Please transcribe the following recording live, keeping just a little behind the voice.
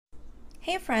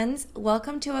Hey friends,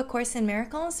 welcome to A Course in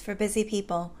Miracles for Busy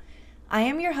People. I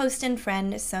am your host and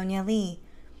friend, Sonia Lee.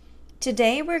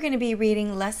 Today we're going to be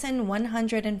reading Lesson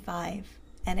 105,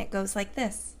 and it goes like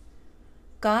this.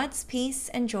 God's peace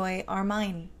and joy are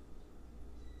mine.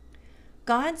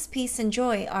 God's peace and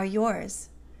joy are yours.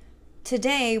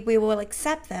 Today we will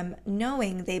accept them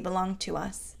knowing they belong to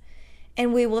us,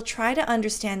 and we will try to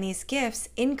understand these gifts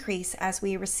increase as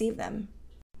we receive them.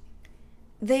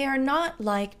 They are not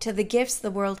like to the gifts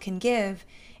the world can give,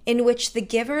 in which the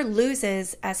giver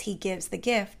loses as he gives the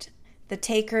gift. The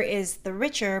taker is the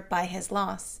richer by his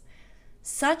loss.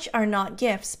 Such are not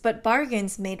gifts, but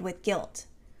bargains made with guilt.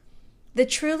 The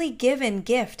truly given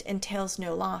gift entails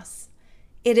no loss.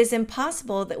 It is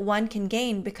impossible that one can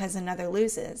gain because another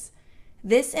loses.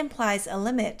 This implies a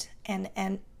limit and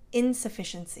an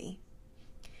insufficiency.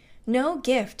 No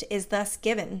gift is thus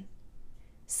given.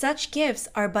 Such gifts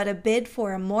are but a bid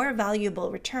for a more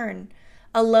valuable return,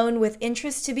 a loan with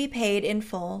interest to be paid in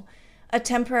full, a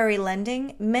temporary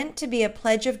lending meant to be a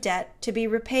pledge of debt to be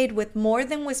repaid with more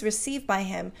than was received by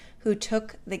him who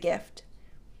took the gift.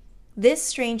 This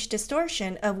strange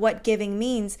distortion of what giving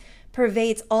means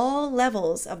pervades all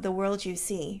levels of the world you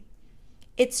see.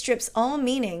 It strips all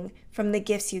meaning from the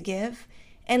gifts you give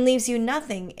and leaves you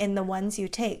nothing in the ones you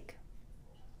take.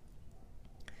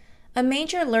 A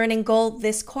major learning goal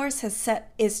this course has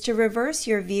set is to reverse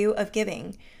your view of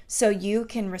giving so you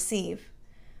can receive.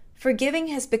 For giving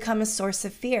has become a source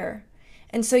of fear,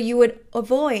 and so you would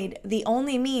avoid the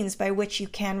only means by which you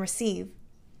can receive.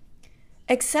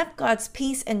 Accept God's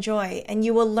peace and joy, and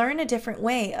you will learn a different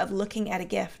way of looking at a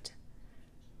gift.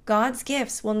 God's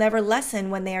gifts will never lessen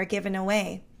when they are given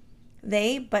away.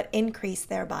 They but increase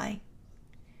thereby.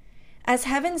 As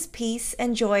heaven's peace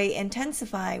and joy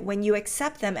intensify when you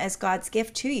accept them as God's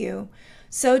gift to you,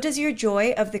 so does your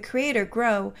joy of the Creator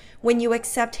grow when you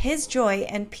accept His joy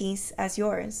and peace as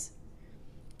yours.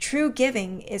 True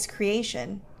giving is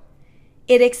creation.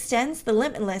 It extends the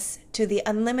limitless to the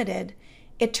unlimited,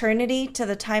 eternity to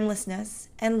the timelessness,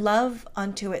 and love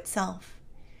unto itself.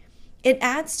 It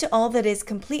adds to all that is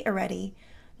complete already,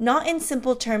 not in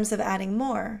simple terms of adding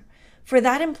more, for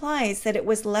that implies that it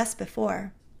was less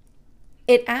before.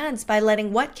 It adds by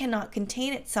letting what cannot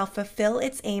contain itself fulfill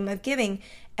its aim of giving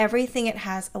everything it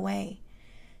has away,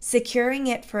 securing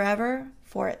it forever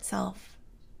for itself.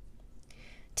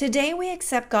 Today we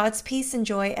accept God's peace and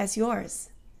joy as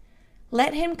yours.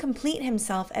 Let Him complete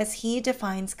Himself as He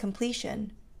defines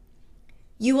completion.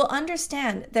 You will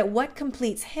understand that what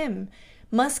completes Him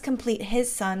must complete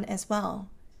His Son as well.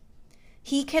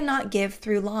 He cannot give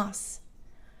through loss.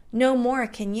 No more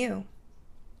can you.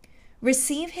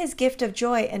 Receive His gift of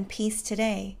joy and peace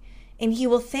today, and He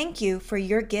will thank you for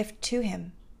your gift to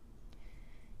Him.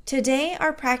 Today,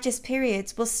 our practice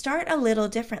periods will start a little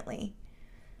differently.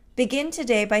 Begin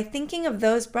today by thinking of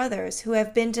those brothers who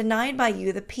have been denied by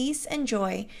you the peace and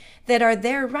joy that are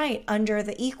their right under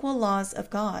the equal laws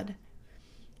of God.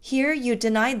 Here you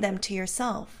denied them to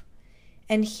yourself,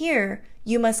 and here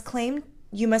you must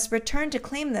return to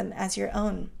claim them as your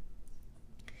own.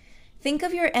 Think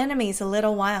of your enemies a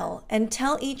little while, and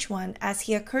tell each one as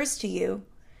he occurs to you,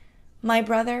 "My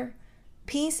brother,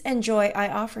 peace and joy I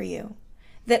offer you,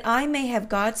 that I may have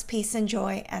God's peace and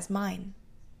joy as mine."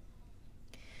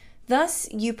 Thus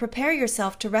you prepare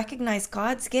yourself to recognize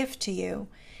God's gift to you,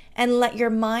 and let your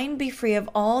mind be free of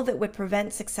all that would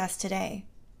prevent success today.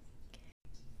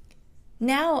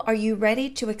 Now are you ready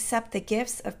to accept the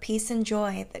gifts of peace and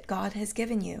joy that God has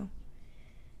given you?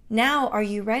 Now are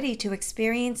you ready to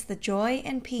experience the joy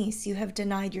and peace you have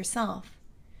denied yourself?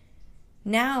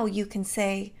 Now you can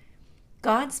say,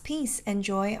 "God's peace and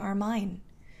joy are mine,"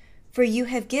 for you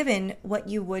have given what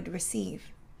you would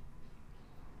receive.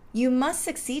 You must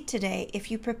succeed today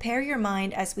if you prepare your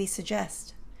mind as we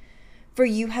suggest, for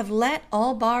you have let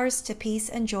all bars to peace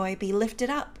and joy be lifted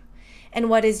up, and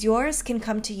what is yours can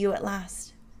come to you at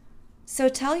last. So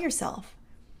tell yourself,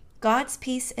 "God's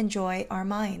peace and joy are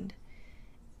mine,"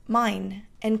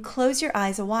 and close your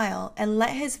eyes a while and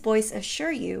let His voice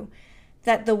assure you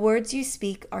that the words you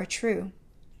speak are true.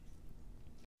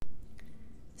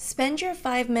 Spend your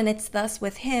 5 minutes thus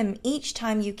with Him each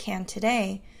time you can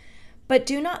today, but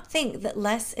do not think that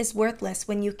less is worthless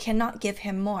when you cannot give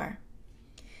Him more.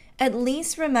 At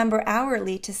least remember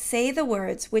hourly to say the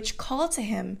words which call to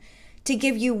Him to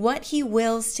give you what He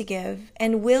wills to give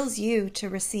and wills you to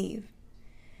receive.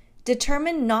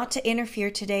 Determine not to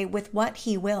interfere today with what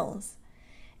He wills.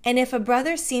 And if a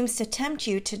brother seems to tempt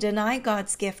you to deny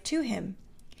God's gift to him,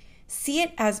 see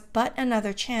it as but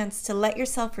another chance to let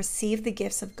yourself receive the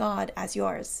gifts of God as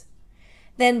yours.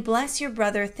 Then bless your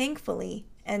brother thankfully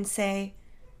and say,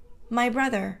 My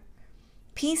brother,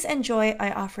 peace and joy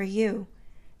I offer you,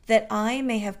 that I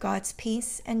may have God's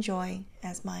peace and joy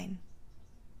as mine.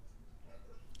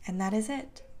 And that is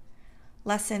it.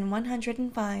 Lesson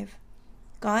 105.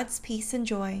 God's peace and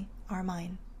joy are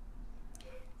mine.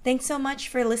 Thanks so much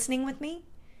for listening with me.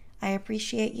 I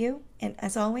appreciate you, and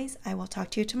as always, I will talk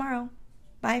to you tomorrow.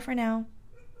 Bye for now.